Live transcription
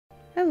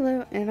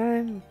Hello, and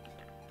I'm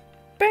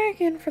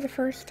back in for the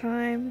first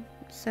time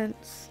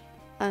since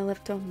I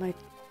left on my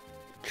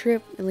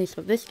trip, at least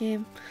with this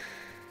game.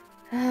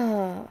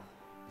 Rumor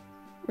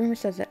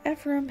says that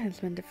Ephraim has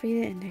been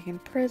defeated and taken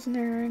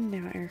prisoner, and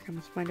now Erica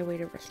must find a way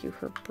to rescue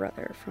her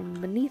brother from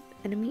beneath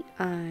enemy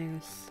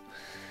eyes.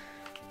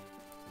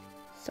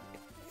 So I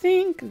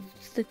think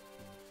the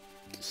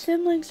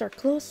siblings are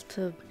close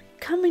to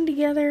coming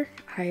together,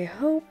 I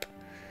hope.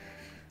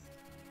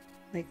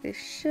 Like, they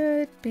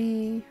should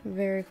be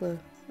very close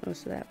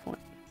to that point.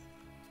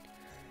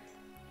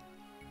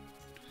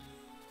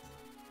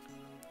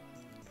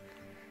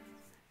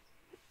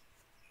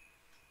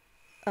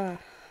 I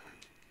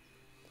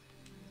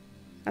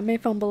may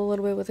fumble a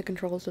little bit with the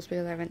controls just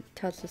because I haven't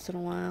touched this in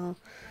a while.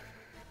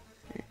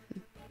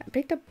 And I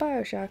picked up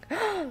Bioshock.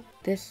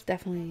 This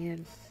definitely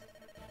is.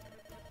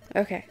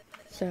 Okay,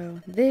 so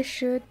this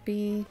should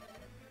be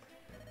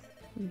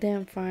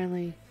them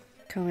finally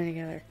coming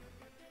together.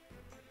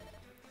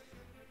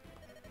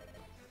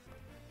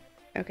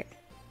 Okay.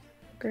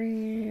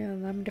 Agree,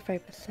 allow me to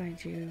fight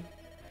beside you.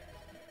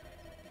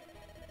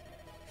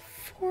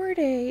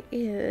 Forte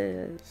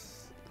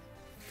is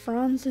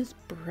Franz's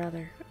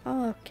brother.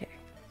 Oh, okay.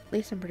 At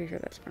least I'm pretty sure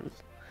that's Franz.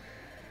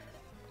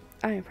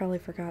 I probably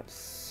forgot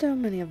so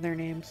many of their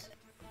names.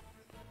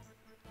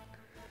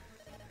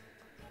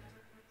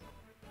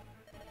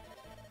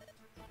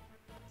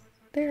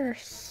 There are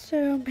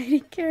so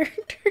many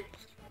characters.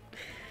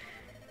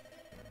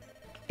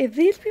 If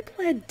these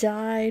people had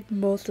died,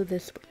 most of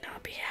this would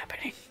not be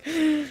happening.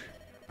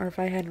 Or if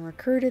I hadn't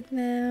recruited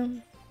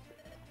them.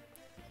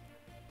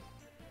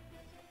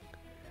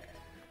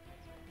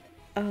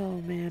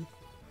 Oh, man.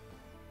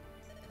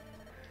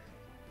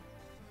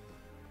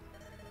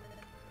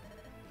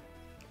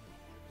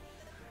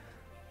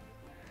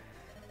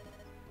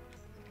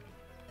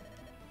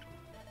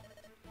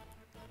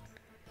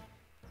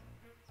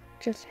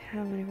 Just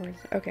how many words?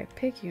 Okay,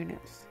 pick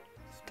units.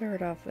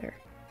 Start off there.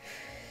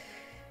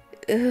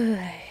 Ugh.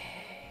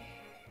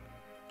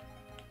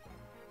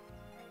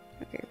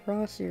 Okay,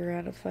 Ross, you're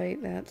out of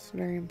fight. That's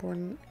very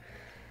important.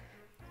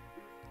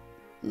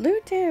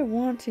 Lute I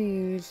want to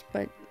use,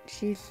 but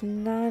she's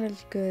not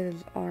as good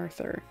as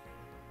Arthur.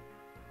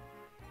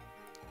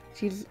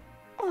 She's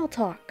all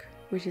talk,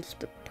 which is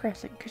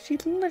depressing, because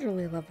she's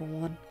literally level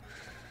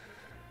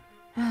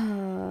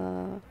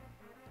 1.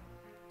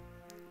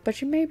 But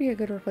she may be a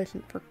good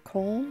replacement for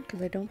Cole,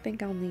 because I don't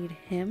think I'll need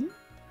him.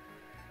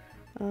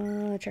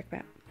 Check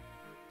that.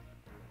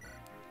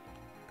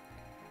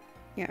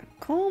 Yeah,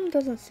 Calm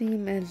doesn't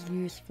seem as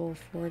useful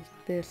for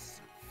this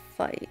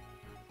fight.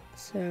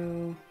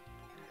 So...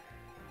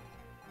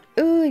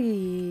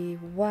 Ooh,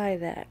 why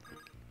that?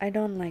 I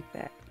don't like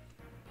that.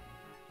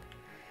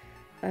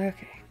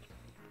 Okay.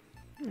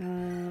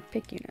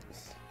 Pick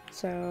units.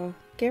 So,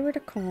 get rid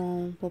of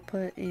Calm. We'll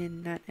put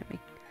in not enemy.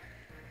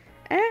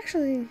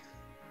 Actually...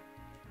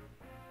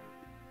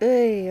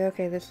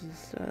 okay, this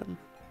is, a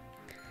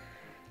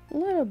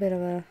little bit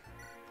of a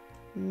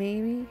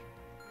maybe.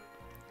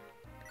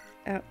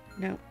 Oh,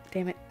 no,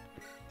 damn it.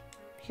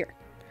 Here.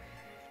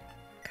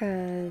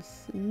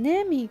 Because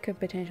Nemi could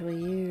potentially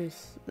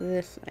use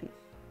this thing.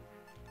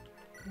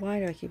 Why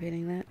do I keep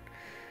hitting that?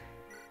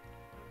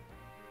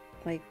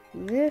 Like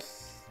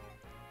this,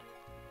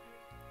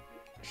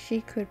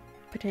 she could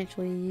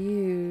potentially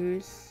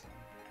use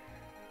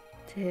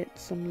to hit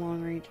some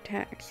long-range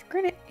attacks.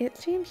 Granted, it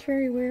seems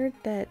very weird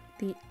that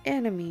the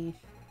enemy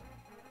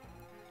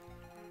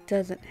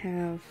doesn't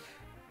have...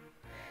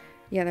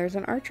 Yeah, there's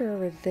an archer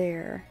over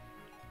there,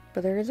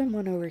 but there isn't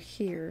one over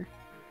here.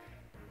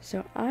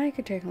 So I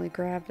could technically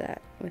grab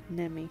that with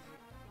Nemi.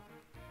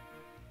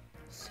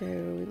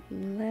 So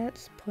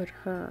let's put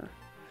her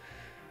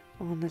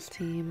on this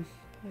team.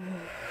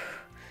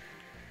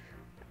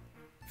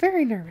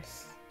 Very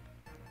nervous.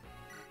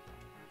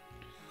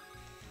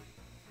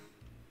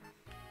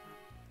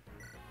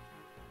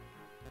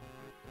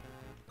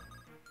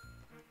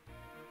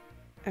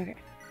 Okay,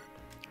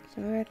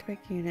 so we have to pick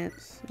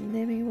units.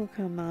 Nemi will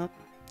come up.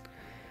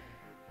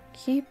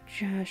 Keep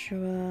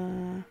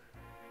Joshua.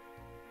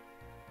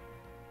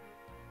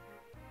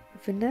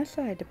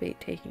 Vanessa I debate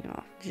taking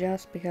off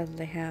just because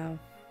they have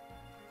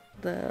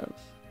the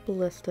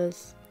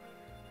ballistas.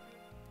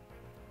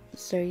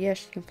 So yes,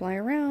 she can fly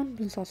around,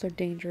 but it's also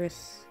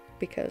dangerous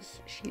because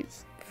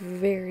she's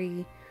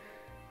very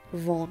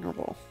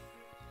vulnerable.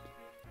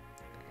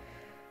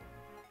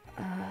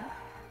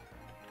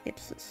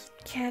 It's this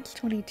Cat's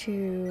 22,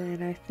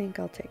 and I think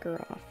I'll take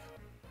her off.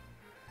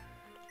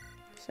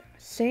 So,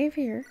 save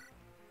here,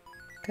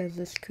 because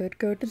this could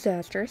go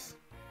disastrous.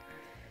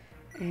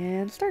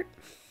 And start.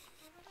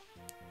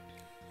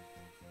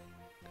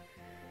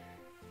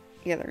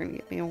 Yeah, they're gonna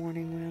give me a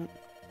warning about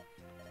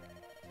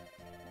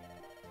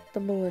the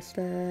ballista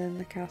and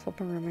the castle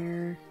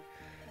perimeter.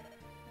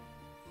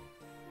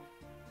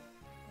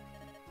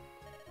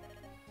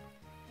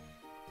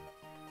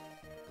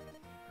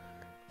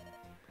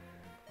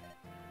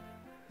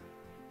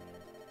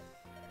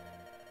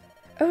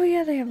 Oh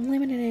yeah, they have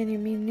limited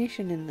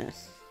ammunition in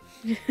this.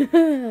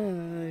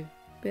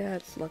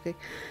 That's lucky.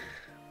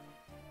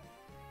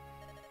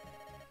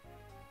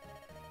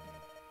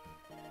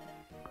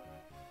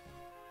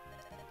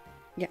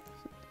 Yeah.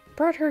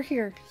 Brought her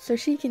here so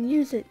she can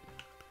use it.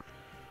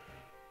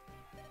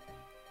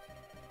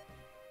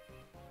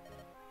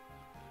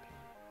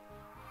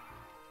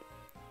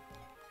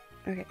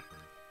 Okay.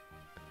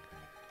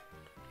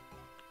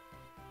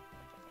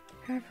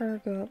 Have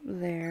her go up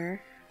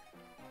there.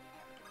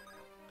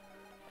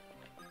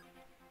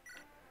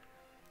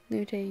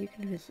 Nute, you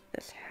can visit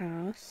this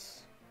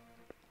house.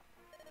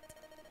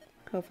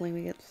 Hopefully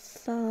we get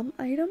some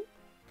item.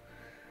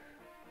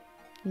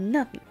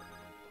 Nothing.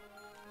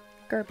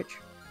 Garbage.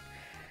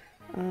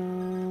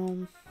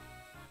 Kinda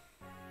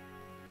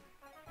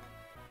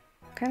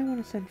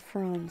want to send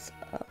Franz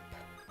up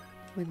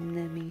with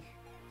Nemi.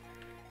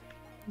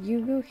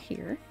 You go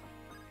here,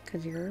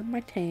 because you're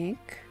my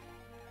tank.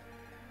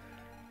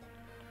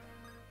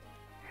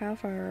 How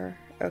far?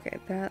 Okay,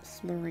 that's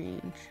the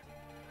range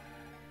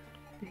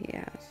he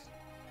has.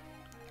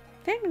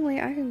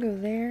 Technically, I can go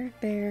there,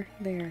 there,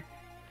 there.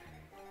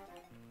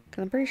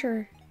 Because I'm pretty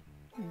sure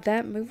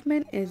that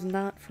movement is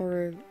not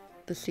for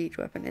the siege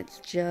weapon. It's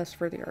just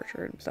for the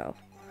archer himself.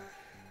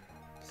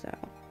 So.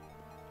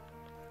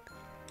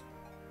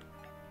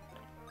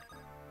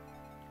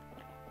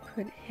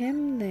 Put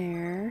him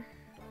there.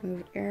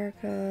 Move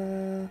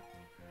Erica.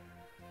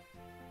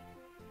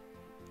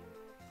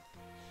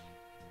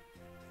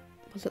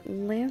 Was it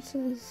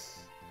lances?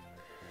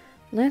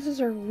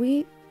 Lances are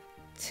weak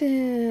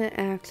to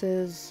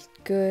axes,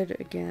 good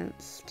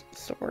against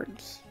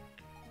swords.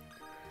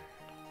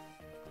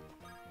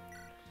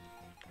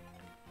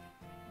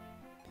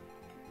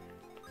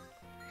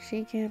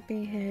 She can't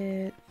be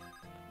hit.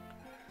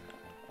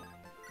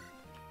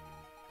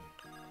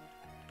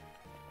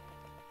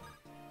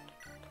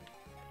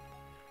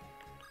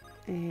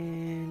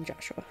 And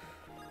Joshua.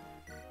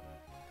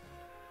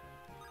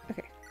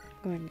 Okay,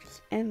 go ahead and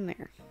just end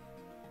there.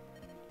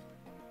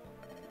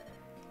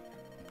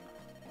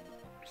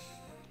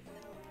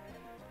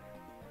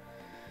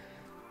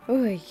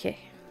 Okay.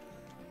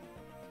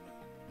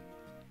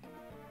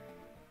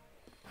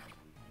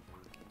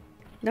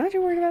 Not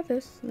too worried about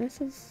this.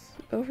 This is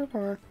over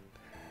par.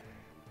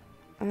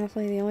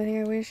 Honestly, the only thing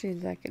I wish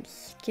is I could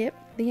skip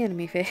the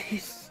enemy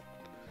phase.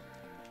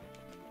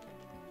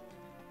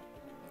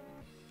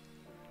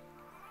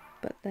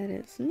 But that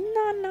is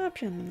not an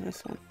option in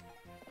this one.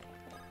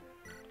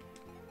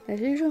 That's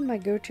usually my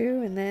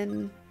go-to, and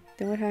then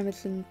the only time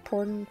it's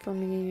important for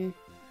me...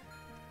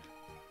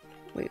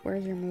 Wait,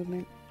 where's your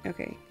movement?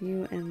 Okay,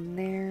 you and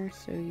there,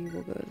 so you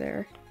will go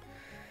there.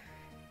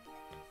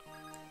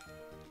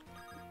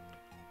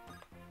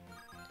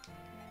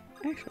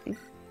 Actually,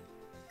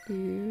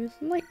 use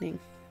lightning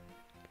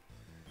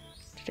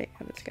to take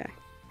out this guy.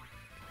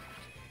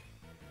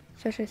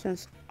 Especially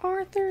since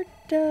Arthur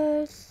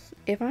does...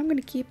 If I'm going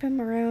to keep him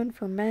around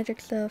for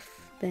magic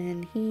stuff,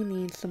 then he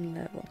needs some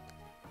level.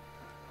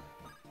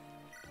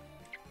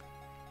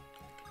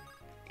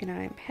 And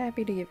I'm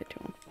happy to give it to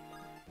him.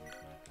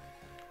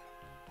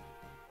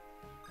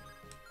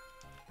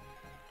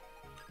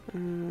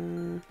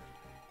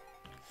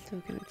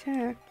 Still can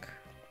attack.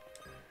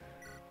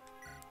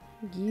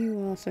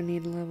 You also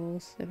need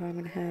levels if I'm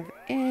going to have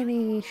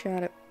any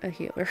shot at a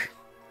healer.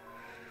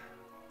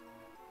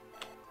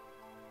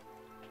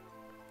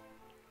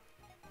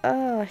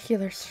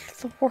 Healers are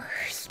the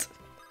worst.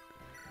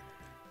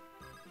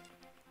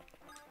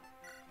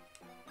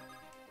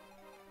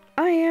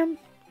 I am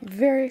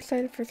very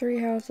excited for 3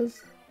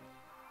 houses.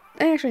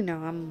 Actually, no,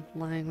 I'm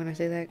lying when I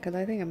say that, because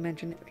I think I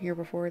mentioned it here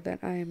before that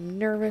I am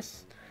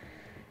nervous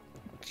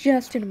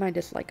just due to my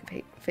dislike of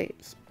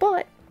Fates.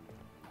 But,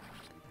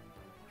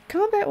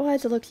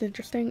 combat-wise, it looks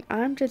interesting.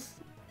 I'm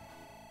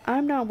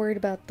not worried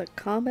about the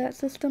combat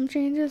system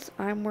changes.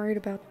 I'm worried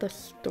about the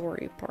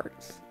story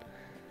parts.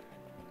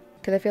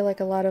 Because I feel like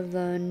a lot of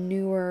the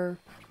newer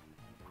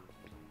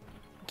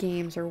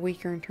games are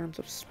weaker in terms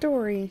of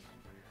story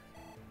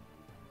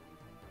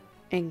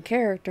and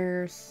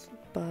characters,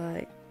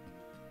 but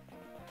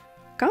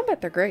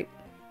combat, they're great.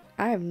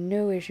 I have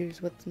no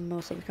issues with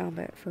most of the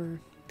combat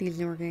for these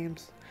newer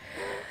games.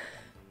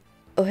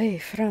 Oh hey,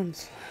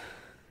 Franz.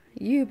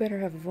 You better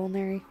have a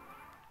vulnerary.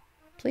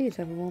 Please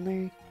have a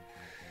vulnerary.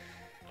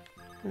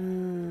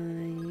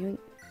 And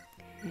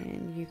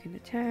you can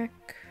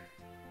attack.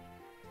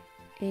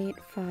 8,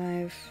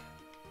 5.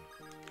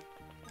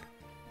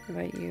 How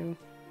about you?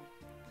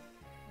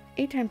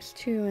 8 times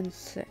 2 and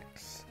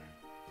 6.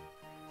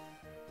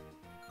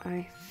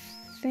 I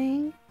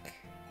think...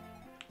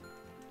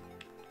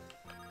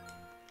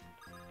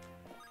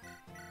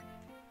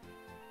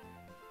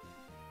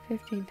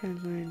 $15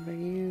 times 9, but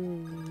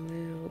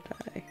you will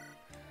die.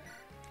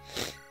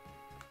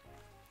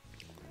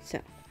 So.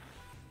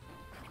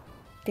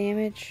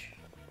 Damage.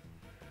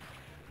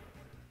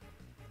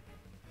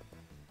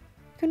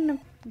 Couldn't have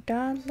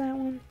dodged that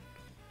one.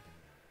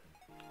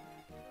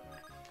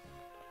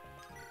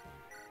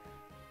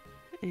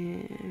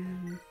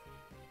 And...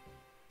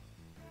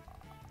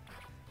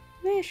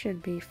 This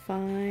should be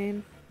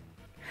fine.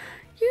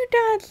 You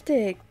dodged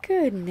it!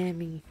 Good,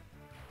 Nemi.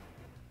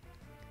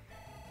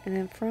 And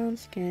then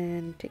Franz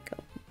can take a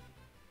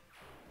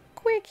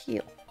quick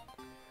heal.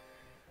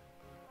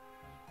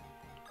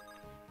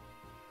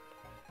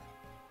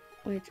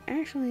 Which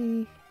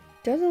actually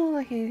doesn't look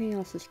like anything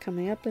else is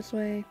coming up this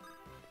way.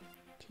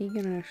 He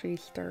can actually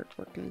start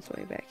working his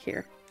way back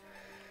here.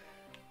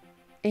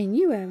 And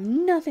you have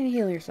nothing to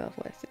heal yourself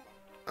with.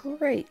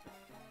 Great.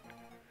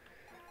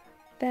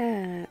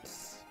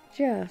 That's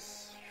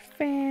just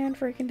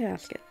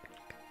fan-freaking-tastic.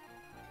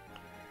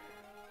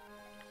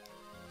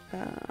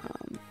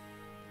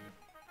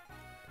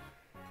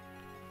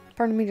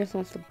 Part of me just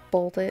wants to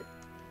bolt it,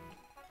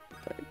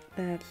 but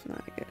that's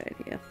not a good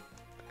idea.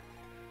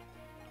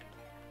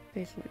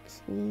 Basically,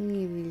 just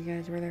leave these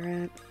guys where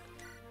they're at.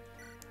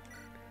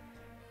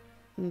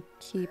 And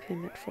keep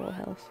him at full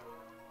health.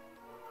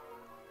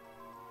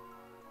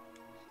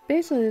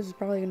 Basically, this is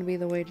probably going to be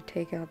the way to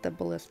take out the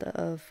ballista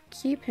of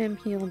keep him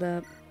healed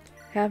up,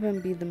 have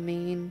him be the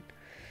main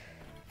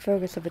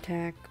focus of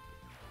attack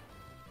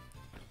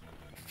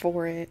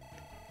for it,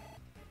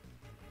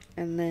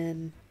 and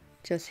then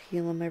just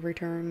heal him every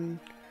turn.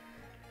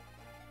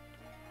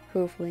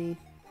 Hopefully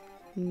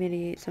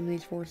mitigate some of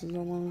these forces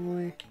along the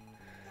way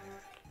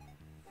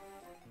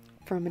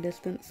from a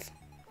distance.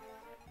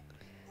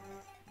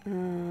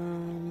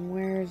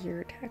 Where's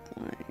your attack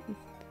line?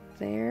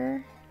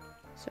 There.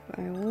 So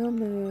I will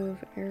move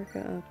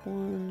Erica up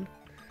one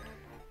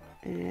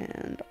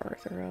and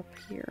Arthur up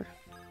here.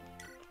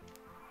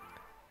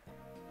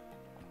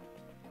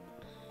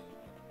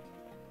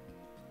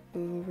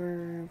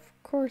 Over,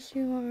 of course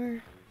you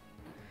are.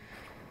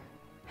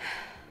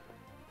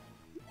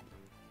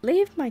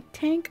 Leave my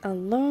tank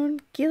alone.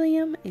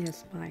 Gilliam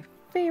is my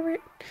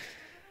favorite.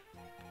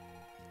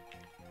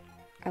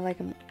 I like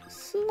him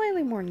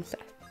slightly more than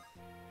Seth.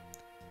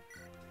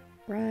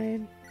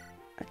 Ride,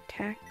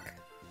 attack.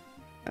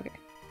 Okay.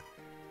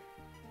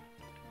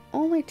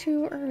 Only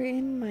two are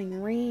in my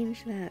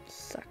range. That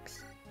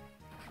sucks.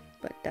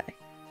 But die.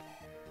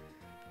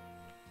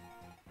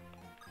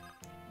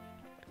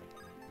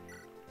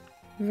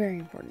 Very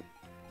important.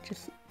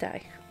 Just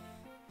die.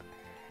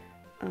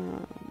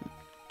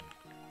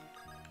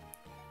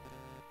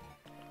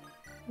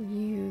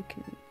 You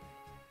can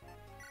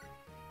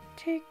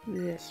take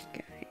this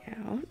guy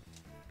out.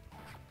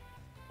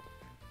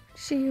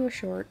 She was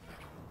short.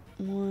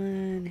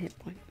 1 hit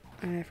point.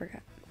 I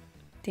forgot.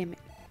 Damn it.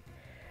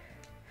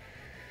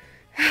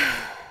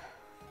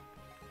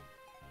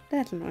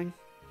 That's annoying.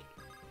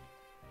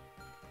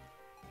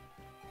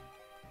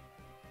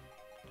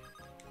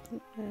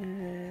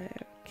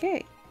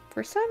 Okay.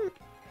 For some...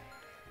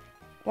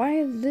 Why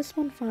is this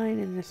one fine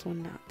and this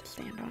one not to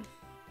stand on?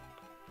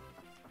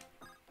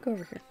 Go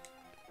over here.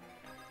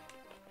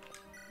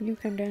 You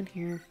come down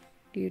here.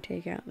 You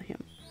take out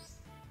him.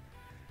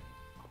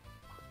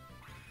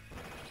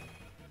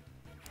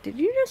 Did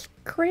you just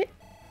crit?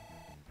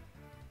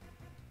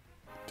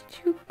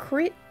 Did you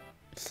crit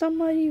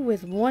somebody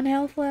with 1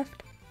 health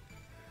left?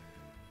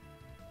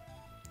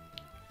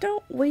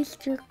 Don't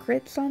waste your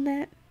crits on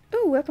that.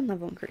 Ooh, weapon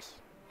level increase.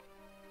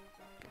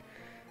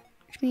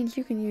 Which means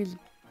you can use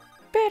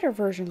better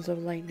versions of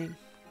lightning.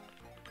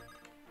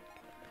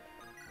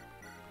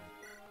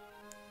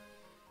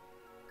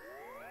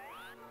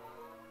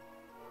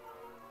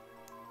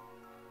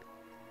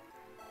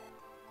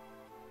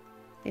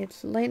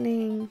 It's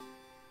lightning.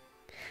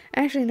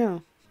 Actually,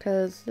 no,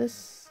 because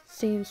this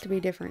seems to be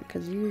different.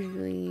 Because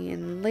usually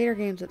in later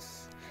games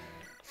it's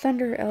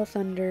Thunder, El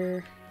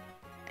Thunder,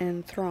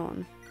 and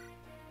Thrawn.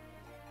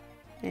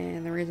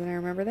 And the reason I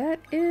remember that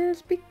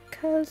is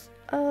because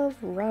of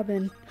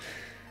Robin.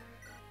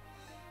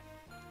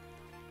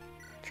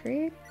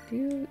 Trade?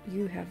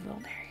 You have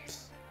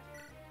Vulnerys.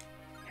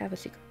 Have a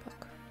secret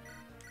book.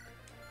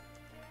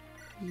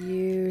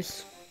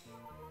 Use.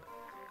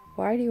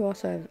 Why do you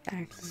also have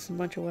axes and a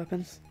bunch of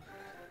weapons?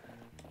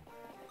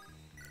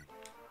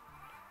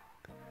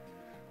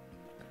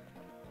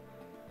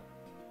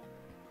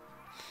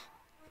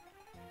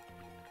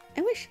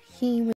 I wish he was